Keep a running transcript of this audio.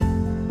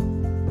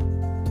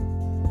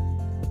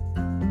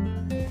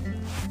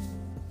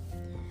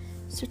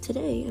So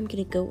today I'm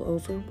going to go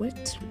over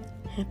what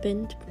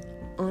happened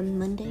on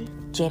Monday,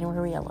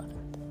 January 11th.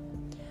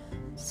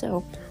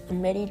 So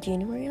on Monday,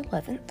 January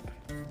 11th,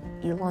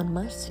 Elon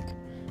Musk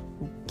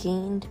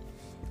gained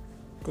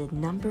the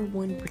number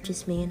one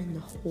richest man in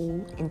the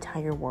whole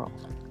entire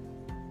world.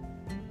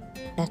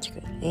 That's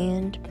good.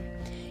 And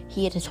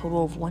he had a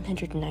total of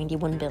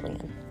 191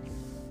 billion.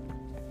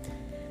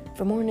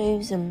 For more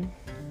news,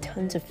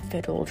 tons of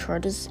federal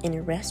charges and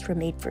arrests were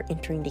made for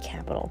entering the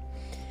Capitol.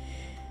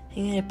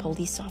 And a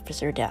police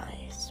officer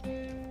dies.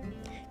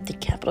 The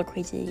Capitol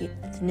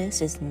craziness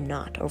is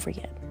not over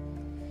yet.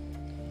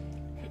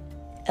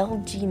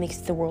 LG makes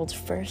the world's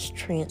first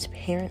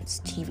transparent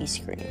TV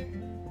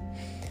screen.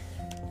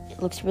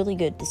 It looks really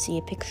good. To see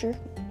a picture,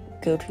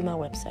 go to my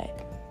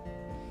website.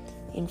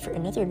 And for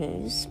another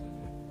news,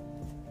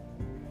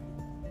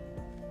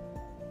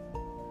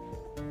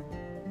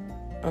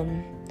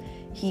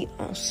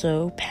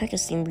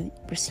 Pakistan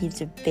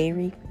receives a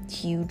very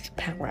huge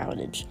power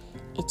outage.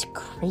 It's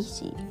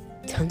crazy.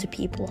 Tons of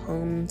people,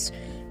 homes,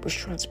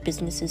 restaurants,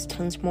 businesses,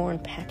 tons more in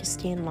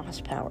Pakistan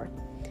lost power.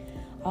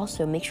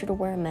 Also, make sure to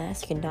wear a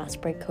mask and not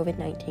spread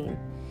COVID-19,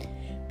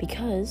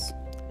 because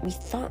we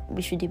thought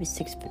we should do a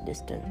 6-foot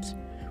distance,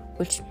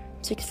 which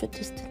 6-foot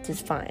distance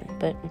is fine,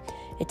 but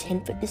a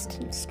 10-foot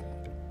distance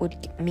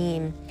would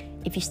mean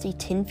if you stay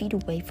 10 feet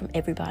away from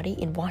everybody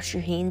and wash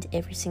your hands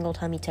every single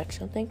time you touch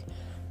something,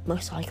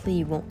 most likely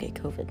you won't get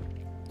COVID.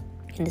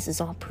 And this is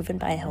all proven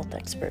by a health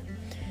expert.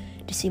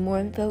 To see more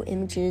info,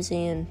 images,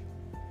 and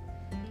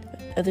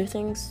other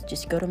things,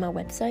 just go to my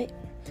website.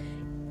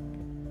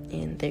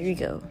 And there you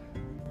go.